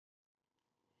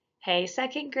Hey,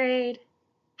 second grade.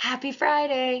 Happy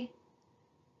Friday.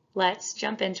 Let's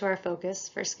jump into our focus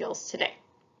for skills today.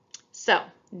 So,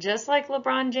 just like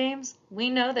LeBron James,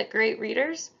 we know that great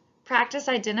readers practice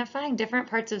identifying different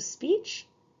parts of speech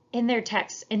in their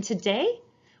text. And today,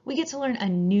 we get to learn a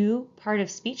new part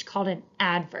of speech called an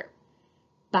adverb.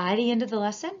 By the end of the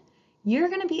lesson, you're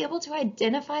going to be able to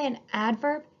identify an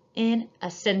adverb in a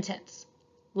sentence.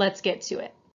 Let's get to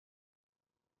it.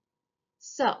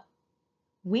 So,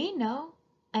 we know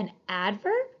an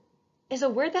adverb is a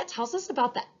word that tells us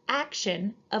about the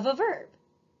action of a verb,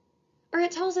 or it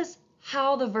tells us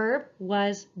how the verb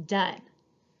was done.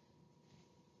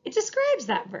 It describes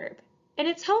that verb, and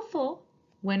it's helpful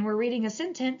when we're reading a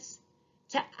sentence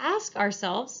to ask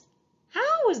ourselves,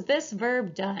 how was this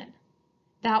verb done?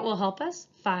 That will help us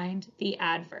find the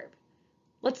adverb.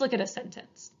 Let's look at a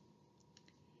sentence.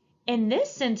 In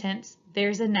this sentence,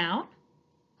 there's a noun,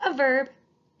 a verb,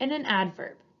 and an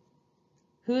adverb.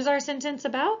 Who's our sentence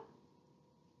about?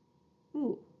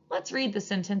 Let's read the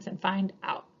sentence and find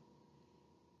out.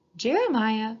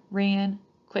 Jeremiah ran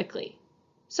quickly.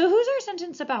 So who's our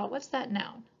sentence about? What's that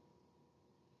noun?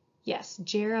 Yes,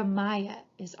 Jeremiah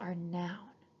is our noun.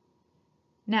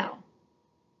 Now,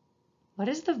 what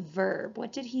is the verb?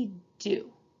 What did he do?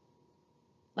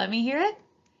 Let me hear it.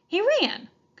 He ran.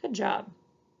 Good job.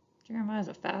 Jeremiah's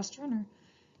a fast runner.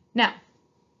 Now,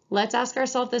 let's ask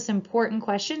ourselves this important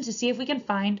question to see if we can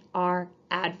find our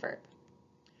adverb.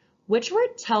 Which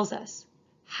word tells us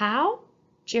how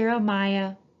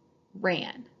Jeremiah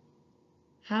ran?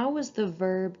 How was the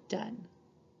verb done?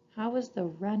 How was the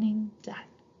running done?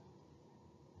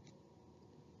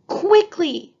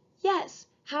 Quickly. Yes.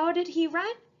 How did he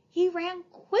run? He ran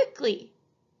quickly.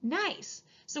 Nice.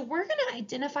 So we're going to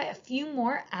identify a few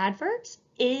more adverbs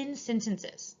in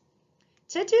sentences.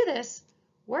 To do this,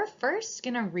 we're first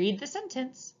going to read the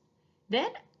sentence, then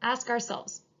ask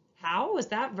ourselves, how was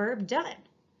that verb done?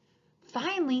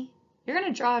 Finally, you're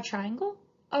going to draw a triangle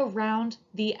around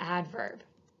the adverb.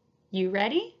 You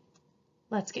ready?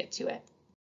 Let's get to it.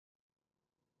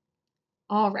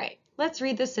 All right, let's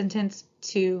read the sentence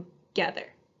together.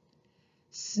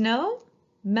 Snow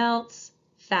melts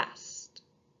fast.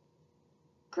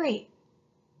 Great.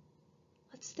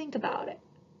 Let's think about it.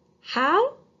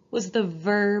 How was the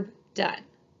verb done?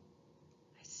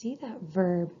 I see that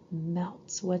verb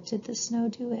melts. What did the snow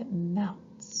do? It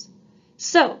melts.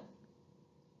 So,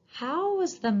 how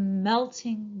was the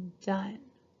melting done?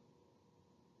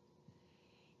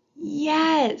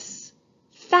 Yes,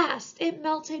 fast. It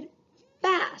melted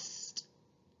fast.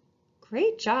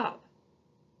 Great job.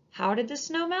 How did the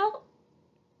snow melt?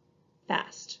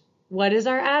 Fast. What is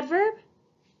our adverb?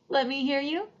 Let me hear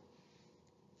you.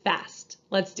 Fast.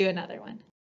 Let's do another one.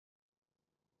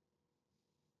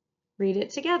 Read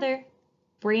it together.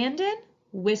 Brandon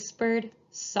whispered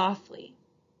softly.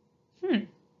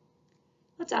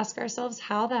 Let's ask ourselves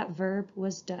how that verb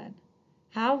was done.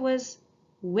 How was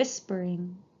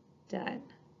whispering done?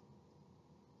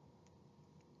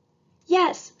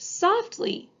 Yes,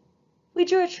 softly. We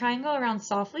drew a triangle around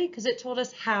softly because it told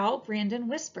us how Brandon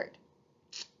whispered.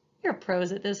 You're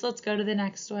pros at this. Let's go to the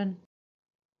next one.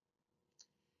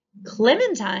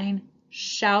 Clementine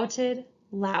shouted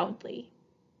loudly.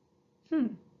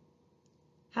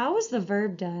 How was the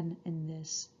verb done in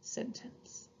this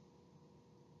sentence?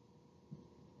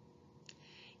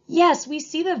 Yes, we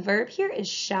see the verb here is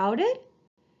shouted.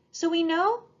 So we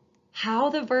know how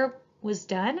the verb was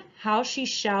done, how she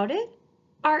shouted.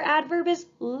 Our adverb is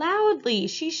loudly.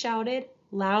 She shouted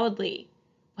loudly.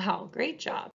 Wow, great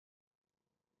job.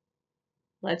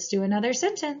 Let's do another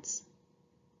sentence.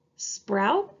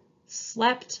 Sprout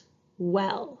slept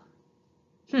well.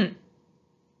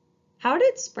 How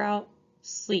did Sprout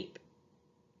sleep?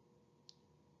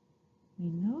 We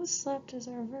know slept is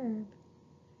our verb.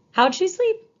 How'd she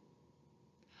sleep?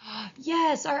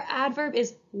 Yes, our adverb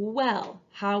is well.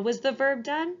 How was the verb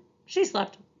done? She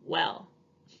slept well.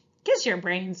 Kiss your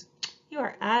brains. You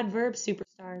are adverb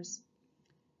superstars.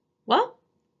 Well,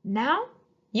 now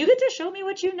you get to show me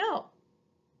what you know.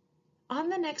 On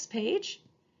the next page,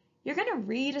 you're going to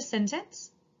read a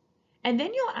sentence, and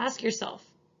then you'll ask yourself,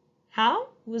 how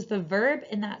was the verb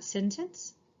in that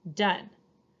sentence done?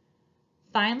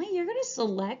 Finally, you're going to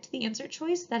select the answer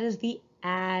choice that is the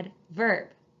adverb.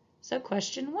 So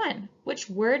question 1, which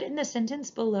word in the sentence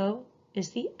below is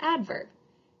the adverb?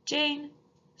 Jane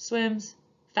swims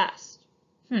fast.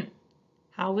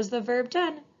 How was the verb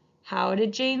done? How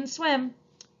did Jane swim?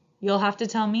 You'll have to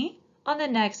tell me on the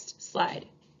next slide.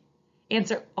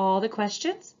 Answer all the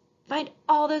questions, find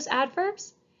all those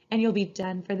adverbs, and you'll be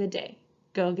done for the day.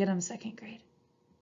 Go get them, second grade.